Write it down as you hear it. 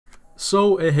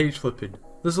So, AH flipping.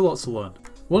 There's a lot to learn.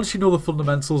 Once you know the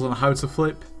fundamentals on how to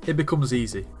flip, it becomes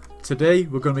easy. Today,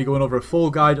 we're going to be going over a full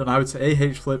guide on how to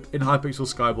AH flip in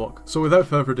Hypixel Skyblock. So without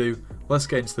further ado, let's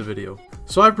get into the video.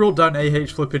 So I've broke down AH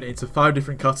flipping into 5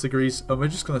 different categories, and we're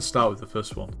just going to start with the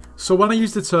first one. So when I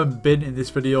use the term bin in this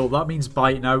video, that means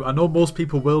buy it now. I know most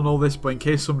people will know this, but in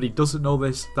case somebody doesn't know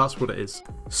this, that's what it is.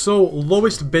 So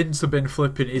lowest bin to bin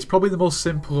flipping is probably the most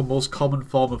simple and most common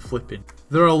form of flipping.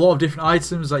 There are a lot of different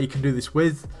items that you can do this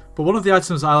with, but one of the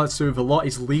items I like to do with a lot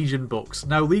is Legion books.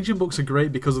 Now Legion books are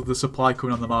great because of the supply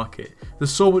coming on the market.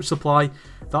 There's so much supply,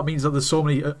 that means that there's so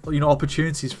many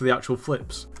opportunities for the actual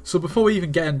flips. So before we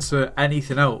even get into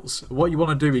anything else, what you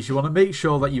want to do is you want to make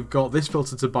sure that you've got this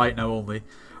filter to buy it now only,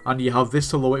 and you have this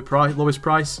to lowest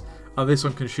price, and this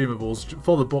on consumables,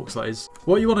 for the books that is.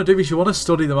 What you want to do is you want to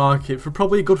study the market for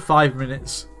probably a good 5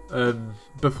 minutes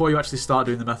before you actually start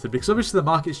doing the method, because obviously the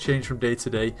market's changed from day to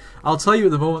day. I'll tell you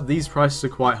at the moment these prices are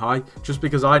quite high just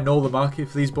because I know the market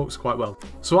for these books quite well.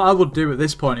 So what I would do at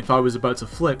this point if I was about to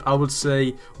flip, I would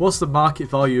say what's the market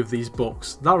value of these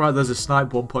books. That right there's a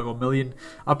snipe 1.1 million.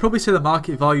 I'd probably say the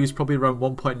market value is probably around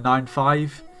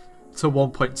 1.95 to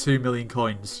 1.2 million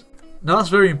coins. Now that's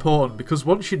very important because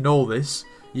once you know this,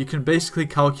 you can basically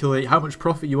calculate how much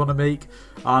profit you want to make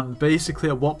and basically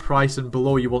at what price and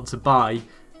below you want to buy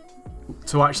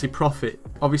to actually profit.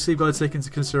 Obviously you've got to take into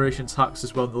consideration tax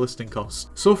as well and the listing costs.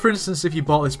 So for instance, if you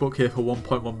bought this book here for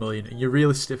 1.1 million and you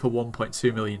relisted it for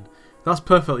 1.2 million, that's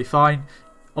perfectly fine.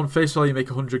 On face value you make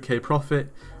 100k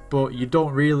profit, but you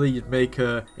don't really, you'd make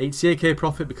a 88k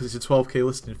profit because it's a 12k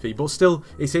listing fee, but still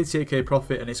it's 88k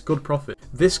profit and it's good profit.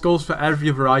 This goes for every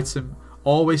other item.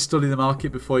 Always study the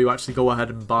market before you actually go ahead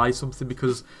and buy something,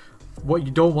 because what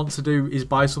you don't want to do is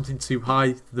buy something too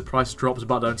high, the price drops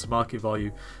back down to market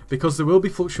value, because there will be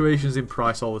fluctuations in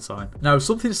price all the time. Now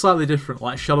something slightly different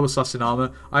like Shadow Assassin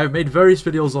armor, I have made various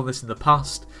videos on this in the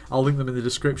past. I'll link them in the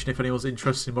description if anyone's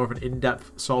interested in more of an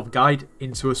in-depth sort of guide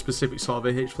into a specific sort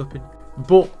of AH flipping.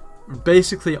 But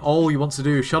basically all you want to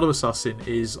do with Shadow Assassin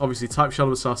is obviously type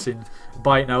Shadow Assassin,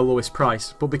 buy it now lowest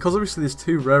price, but because obviously there's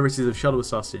 2 rarities of Shadow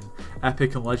Assassin,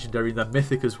 Epic and Legendary, and then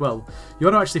Mythic as well, you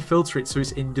want to actually filter it to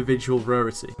its individual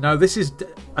rarity. Now this is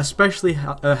especially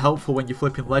helpful when you're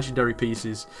flipping Legendary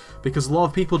pieces, because a lot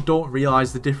of people don't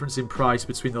realise the difference in price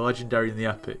between the Legendary and the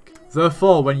Epic.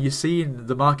 Therefore, when you're seeing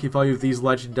the market value of these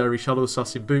Legendary Shadow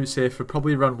Assassin boots here for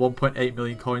probably around 1.8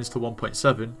 million coins to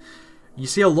 1.7, you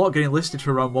see a lot getting listed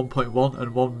for around 1.1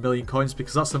 and 1 million coins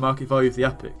because that's the market value of the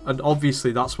Epic. And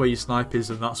obviously that's where your snipe is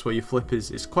and that's where your flip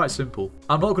is. It's quite simple.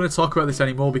 I'm not going to talk about this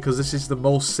anymore because this is the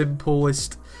most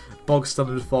simplest bog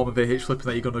standard form of AH flipping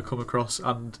that you're going to come across,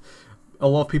 and a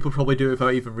lot of people probably do it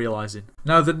without even realising.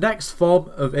 Now the next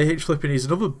form of AH flipping is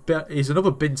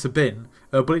another bin to bin,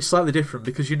 but it's slightly different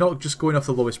because you're not just going off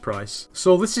the lowest price.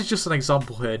 So this is just an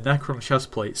example here, Necron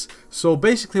chest plates. So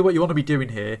basically what you want to be doing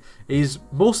here is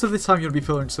most of the time you'll be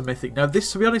filtering to Mythic. Now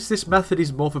this, to be honest, this method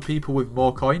is more for people with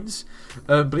more coins,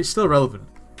 but it's still relevant.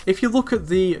 If you look at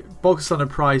the bog standard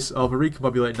price of a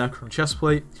recombobulated Necron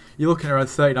chestplate, you're looking at around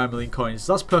 39 million coins.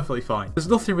 That's perfectly fine. There's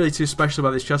nothing really too special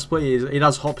about this chestplate. It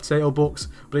has hot potato books,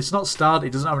 but it's not starred,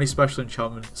 it doesn't have any special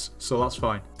enchantments, so that's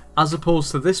fine. As opposed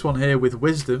to this one here with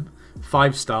Wisdom,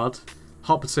 5 starred,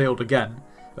 hot potatoed again,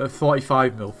 at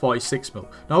 45 mil, 46 mil.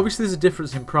 Now obviously there's a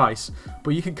difference in price,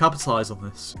 but you can capitalise on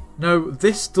this. Now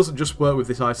this doesn't just work with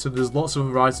this item, there's lots of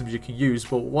other items you can use,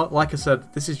 but like I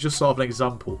said, this is just sort of an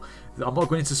example. I'm not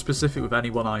going into specific with any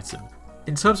one item.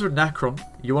 In terms of Necron,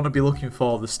 you want to be looking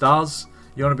for the stars,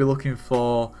 you want to be looking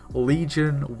for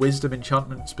Legion, Wisdom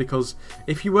enchantments, because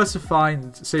if you were to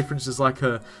find, say for instance like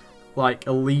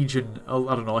a Legion, I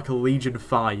don't know, like a Legion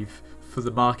 5 for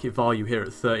the market value here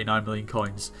at 39 million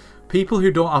coins, people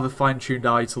who don't have a fine-tuned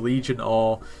eye to Legion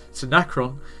or to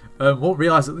Necron won't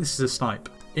realise that this is a snipe.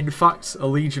 In fact, a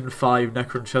Legion 5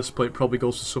 Necron chestplate probably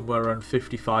goes for somewhere around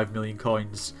 55 million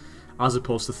coins as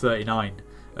opposed to 39.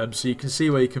 So you can see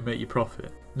where you can make your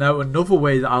profit. Now another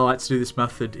way that I like to do this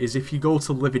method is if you go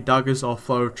to Livid Daggers or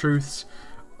Flower of Truths.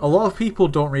 A lot of people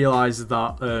don't realise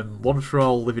that One for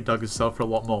All Livid Daggers sell for a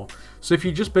lot more. So if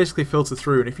you just basically filter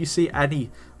through, and if you see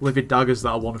any Livid Daggers that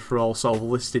are One for All sort of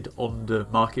listed under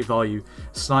market value,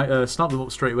 snap them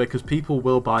up straight away because people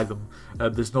will buy them.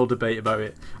 There's no debate about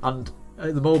it. And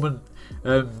at the moment,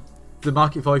 the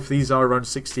market value for these are around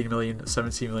 16 million,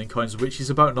 17 million coins, which is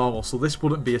about normal, so this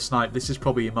wouldn't be a snipe, this is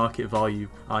probably a market value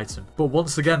item. But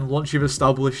once again, once you've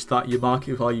established that your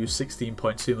market value is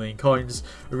 16.2 million coins,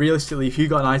 realistically if you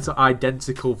got an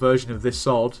identical version of this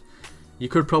sword, you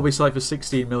could probably sell it for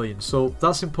 16 million, so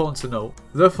that's important to note.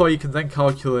 Therefore you can then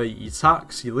calculate your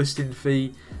tax, your listing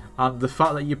fee, and the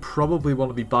fact that you probably want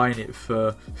to be buying it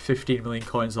for 15 million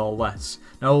coins or less.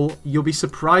 Now, you'll be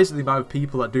surprised at the amount of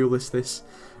people that do list this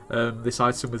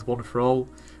item with One for All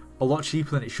a lot cheaper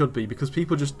than it should be, because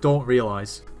people just don't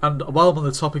realise. And while I'm on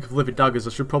the topic of Living Daggers, I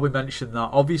should probably mention that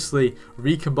obviously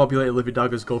recombobulated Living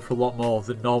Daggers go for a lot more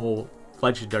than normal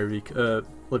legendary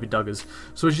Living Daggers.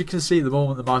 So as you can see, at the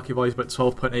moment the market value is about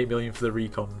 12.8 million for the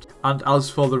recommed. And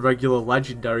as for the regular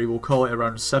legendary, we'll call it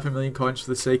around 7 million coins for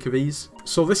the sake of ease.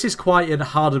 So this is quite a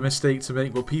harder mistake to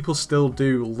make, but people still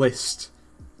do list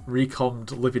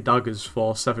recommed Living Daggers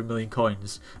for 7 million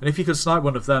coins, and if you can snipe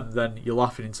one of them, then you're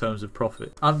laughing in terms of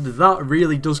profit. And that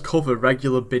really does cover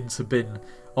regular bin to bin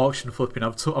auction flipping.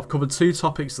 I've covered 2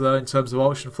 topics there in terms of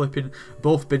auction flipping,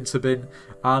 both bin to bin,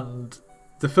 and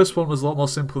the first one was a lot more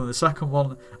simple than the second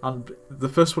one, and the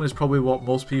first one is probably what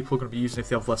most people are going to be using if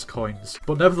they have less coins.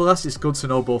 But nevertheless, it's good to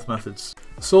know both methods.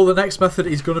 So the next method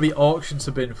is going to be auction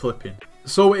to bin flipping.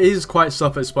 So it is quite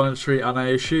self-explanatory, and I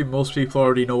assume most people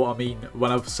already know what I mean when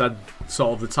I've said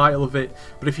sort of the title of it.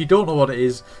 But if you don't know what it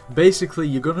is, basically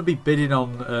you're going to be bidding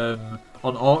on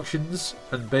auctions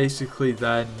and basically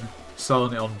then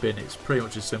selling it on bin. It's pretty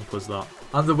much as simple as that.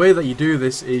 And the way that you do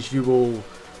this is you will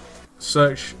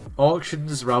search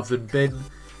auctions rather than bin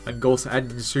and go to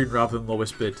ending soon rather than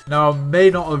lowest bid. Now, I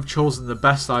may not have chosen the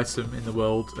best item in the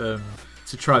world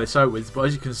to try this out with, but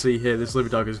as you can see here, this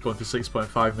Living Dagger is going for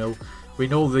 6.5 mil. We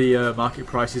know the market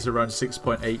price is around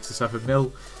 6.8 to 7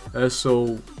 mil,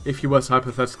 so if you were to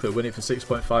hypothetically win it for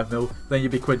 6.5 mil, then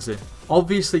you'd be quids in.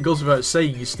 Obviously, it goes without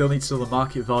saying, you still need to know the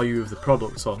market value of the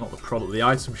product, or not the product, the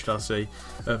item should I say,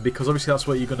 because obviously that's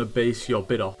what you're going to base your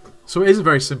bid off. So it is a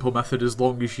very simple method as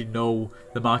long as you know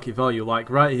the market value. Like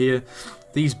right here,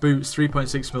 these boots,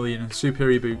 3.6 million,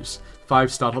 superior boots,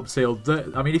 5-star hobtail.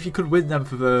 I mean, if you could win them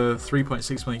for the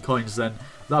 3.6 million coins, then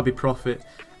that'd be profit.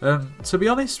 To be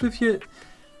honest with you,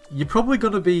 you're probably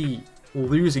going to be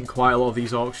losing quite a lot of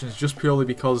these auctions just purely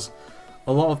because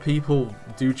a lot of people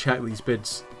do check these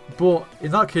bids. But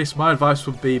in that case, my advice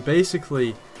would be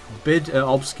basically bid at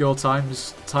obscure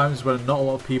times when not a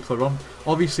lot of people are on.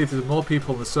 Obviously, if there's more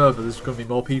people on the server, there's going to be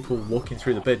more people looking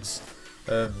through the bids.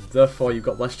 Therefore, you've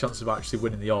got less chance of actually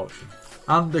winning the auction.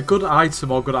 And a good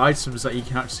item or good items that you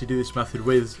can actually do this method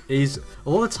with is a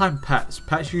lot of the time pets.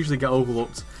 Pets usually get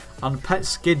overlooked. And pet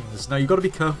skins. Now, you've got to be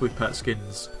careful with pet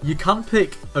skins. You can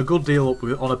pick a good deal up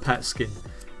on a pet skin,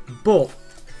 but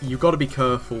you've got to be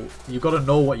careful. You've got to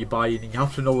know what you're buying, and you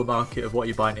have to know the market of what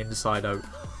you're buying inside out.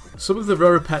 Some of the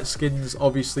rarer pet skins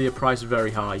obviously are priced very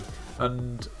high,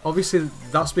 and obviously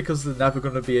that's because they're never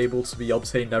going to be able to be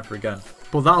obtained ever again.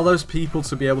 But that allows people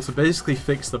to be able to basically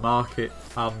fix the market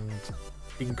and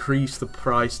increase the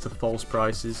price to false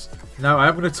prices. Now, I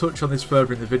am going to touch on this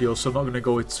further in the video, so I'm not going to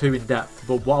go too in depth,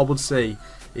 but what I would say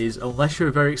is unless you're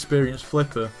a very experienced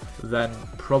flipper, then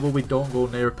probably don't go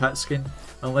near a pet skin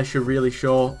unless you're really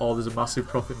sure or there's a massive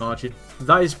profit margin.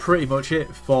 That is pretty much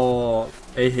it for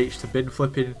AH to bin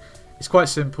flipping. It's quite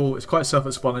simple, it's quite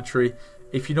self-explanatory.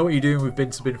 If you know what you're doing with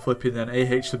bin to bin flipping, then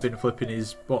AH to bin flipping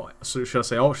is, what should I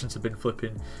say, auction to bin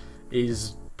flipping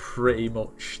is pretty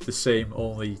much the same,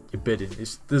 only you're bidding.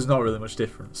 There's not really much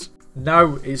difference.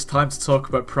 Now it's time to talk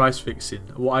about price fixing,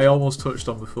 what I almost touched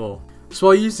on before. So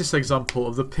I'll use this example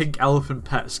of the pink elephant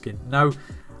pet skin. Now,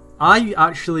 I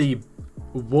actually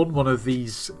won one of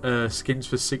these skins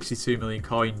for 62 million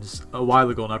coins a while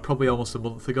ago now, probably almost a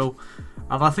month ago,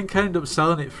 and I think I ended up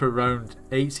selling it for around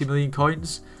 80 million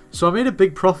coins, so I made a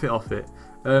big profit off it.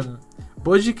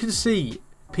 But as you can see,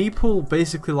 people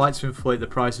basically like to inflate the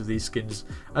price of these skins,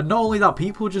 and not only that,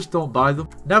 people just don't buy them.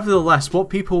 Nevertheless, what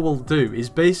people will do is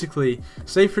basically,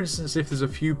 say for instance if there's a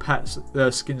few pet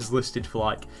skins listed for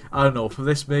like, I don't know, for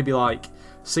this maybe like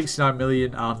 69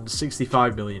 million and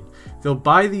 65 million, they'll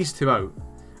buy these two out,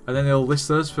 and then they'll list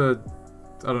those for,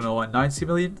 I don't know, like 90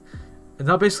 million, and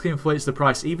that basically inflates the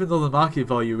price, even though the market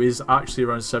value is actually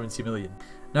around 70 million.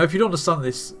 Now, if you don't understand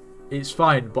this, it's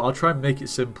fine, but I'll try and make it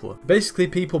simpler. Basically,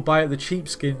 people buy the cheap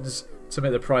skins to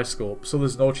make the price go up, so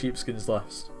there's no cheap skins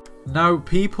left. Now,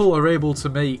 people are able to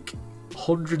make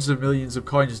hundreds of millions of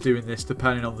coins doing this,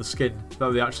 depending on the skin that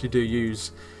they actually do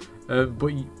use.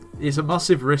 But it's a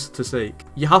massive risk to take.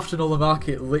 You have to know the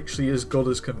market literally as good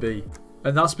as can be,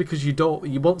 and that's because you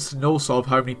want to know sort of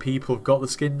how many people have got the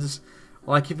skins.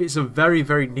 Like if it's a very,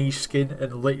 very niche skin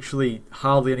and literally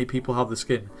hardly any people have the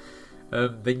skin,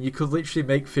 then you could literally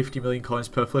make 50 million coins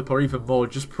per flip or even more,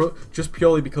 just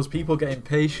purely because people get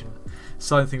impatient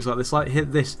selling things like this. Like,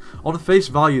 hit this. On face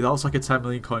value, that was like a 10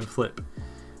 million coin flip.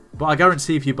 But I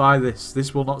guarantee if you buy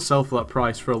this will not sell for that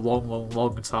price for a long, long,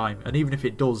 long time. And even if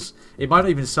it does, it might not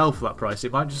even sell for that price.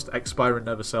 It might just expire and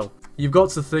never sell. You've got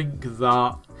to think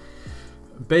that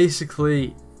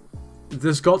basically,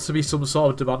 there's got to be some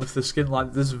sort of demand for the skin.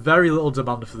 Like, there's very little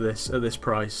demand for this at this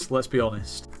price, let's be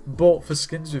honest. But for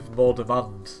skins with more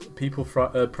demand, people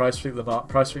price fix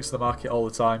the market all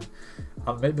the time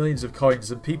and make millions of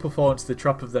coins, and people fall into the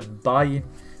trap of then buying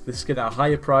the skin at a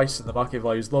higher price and the market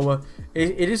value is lower.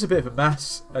 It is a bit of a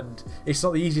mess, and it's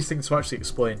not the easiest thing to actually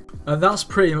explain. And that's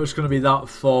pretty much going to be that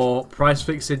for price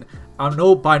fixing.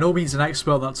 I'm by no means an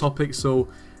expert on that topic, so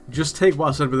just take what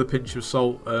I said with a pinch of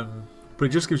salt. But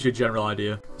it just gives you a general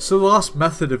idea. So the last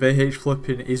method of AH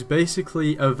flipping is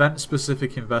basically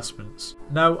event-specific investments.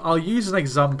 Now, I'll use an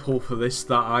example for this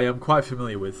that I am quite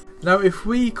familiar with. Now, if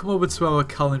we come over to our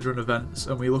calendar and events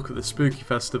and we look at the Spooky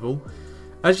Festival,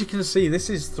 as you can see, this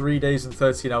is 3 days and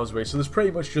 13 hours away, so there's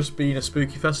pretty much just been a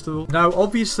Spooky Festival. Now,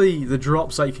 obviously, the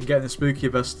drops that you can get in the Spooky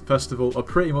Festival are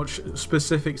pretty much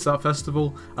specific to that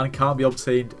festival and can't be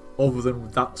obtained other than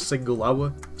that single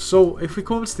hour. So, if we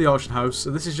come over to the auction house,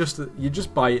 so this is just, you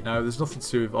just buy it now, there's nothing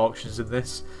to do with auctions in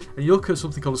this, and you look at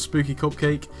something called a Spooky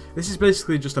Cupcake. This is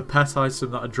basically just a pet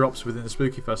item that drops within the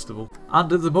Spooky Festival.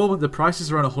 And at the moment, the price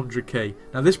is around 100k.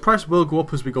 Now, this price will go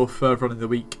up as we go further on in the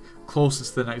week, closer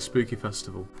to the next Spooky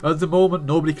Festival. At the moment,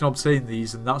 nobody can obtain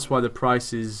these, and that's why the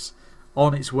price is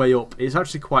on its way up. It's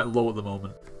actually quite low at the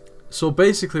moment. So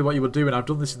basically what you would do, and I've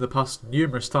done this in the past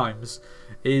numerous times,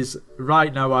 is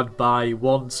right now I'd buy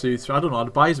 1, 2, 3, I don't know,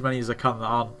 I'd buy as many as I can that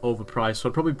aren't overpriced. So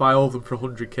I'd probably buy all of them for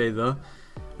 100k there,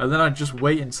 and then I'd just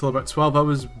wait until about 12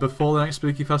 hours before the next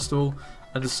Spooky Festival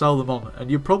and just sell them on, and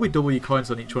you'd probably double your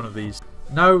coins on each one of these.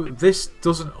 Now, this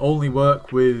doesn't only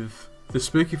work with the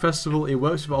Spooky Festival, it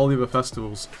works with all the other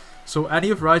festivals. So any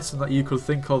other item that you could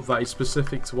think of that is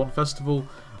specific to one festival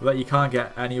that you can't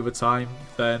get any other time,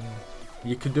 then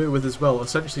you can do it with as well.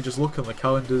 Essentially just look on the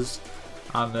calendars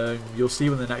and you'll see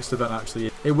when the next event actually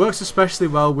is. It works especially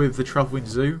well with the travelling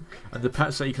zoo and the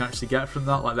pets that you can actually get from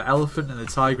that, like the elephant and the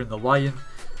tiger and the lion.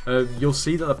 You'll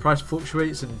see that the price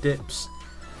fluctuates and dips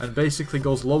and basically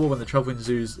goes lower when the travelling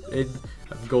zoo's in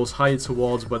and goes higher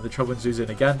towards when the travelling zoo's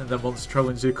in again, and then once the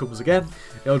travelling zoo comes again,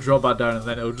 it'll drop back down and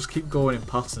then it'll just keep going in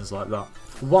patterns like that.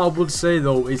 What I would say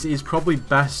though is it's probably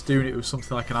best doing it with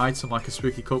something like an item like a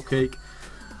Spooky Cupcake,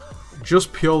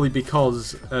 just purely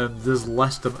because there's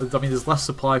less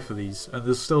supply for these and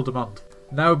there's still demand.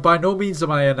 Now, by no means am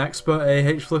I an expert at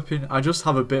AH flipping, I just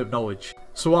have a bit of knowledge.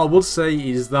 So what I would say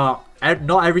is that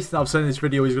not everything that I've said in this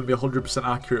video is going to be 100%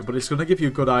 accurate, but it's going to give you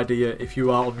a good idea if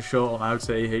you are unsure on how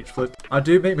to AH flip. I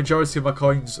do make majority of my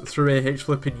coins through AH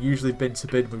flipping, usually bin to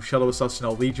bin with Shadow Assassin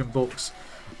or Legion books.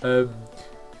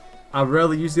 I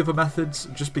rarely use the other methods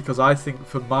just because I think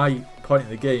from my point in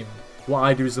the game, what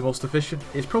I do is the most efficient.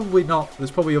 It's probably not,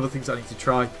 there's probably other things I need to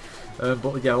try.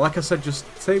 But yeah, like I said, just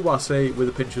take what I say with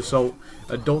a pinch of salt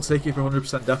and don't take it for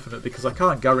 100% definite, because I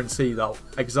can't guarantee that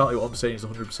exactly what I'm saying is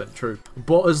 100% true.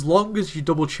 But as long as you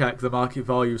double check the market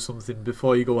value of something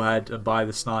before you go ahead and buy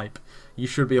the snipe, you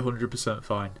should be 100%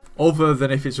 fine. Other than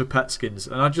if it's with pet skins,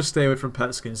 and I'd just stay away from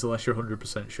pet skins unless you're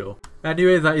 100% sure.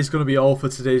 Anyway, that is going to be all for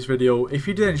today's video. If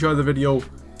you did enjoy the video,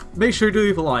 make sure you do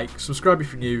leave a like, subscribe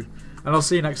if you're new, and I'll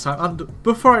see you next time. And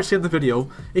before I actually end the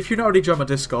video, if you're not already joined my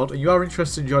Discord and you are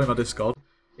interested in joining my Discord,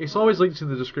 it's always linked in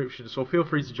the description, so feel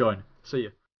free to join. See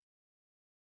you.